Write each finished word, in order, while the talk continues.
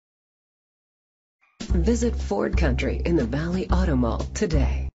Visit Ford Country in the Valley Auto Mall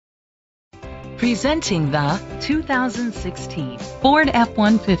today. Presenting the 2016 Ford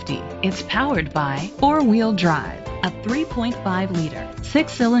F-150. It's powered by four-wheel drive, a 3.5-liter,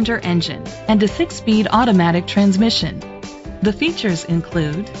 six-cylinder engine, and a six-speed automatic transmission. The features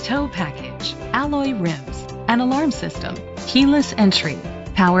include tow package, alloy rims, an alarm system, keyless entry,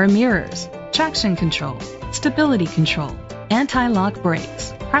 power mirrors, traction control, stability control, anti-lock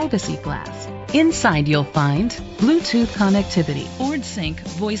brakes, privacy glass. Inside you'll find Bluetooth connectivity, Ford Sync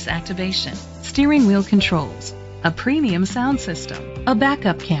voice activation, steering wheel controls, a premium sound system, a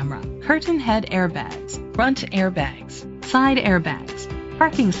backup camera, curtain head airbags, front airbags, side airbags,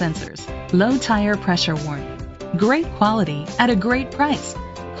 parking sensors, low tire pressure warning. Great quality at a great price.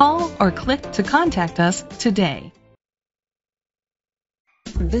 Call or click to contact us today.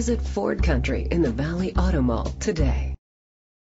 Visit Ford Country in the Valley Auto Mall today.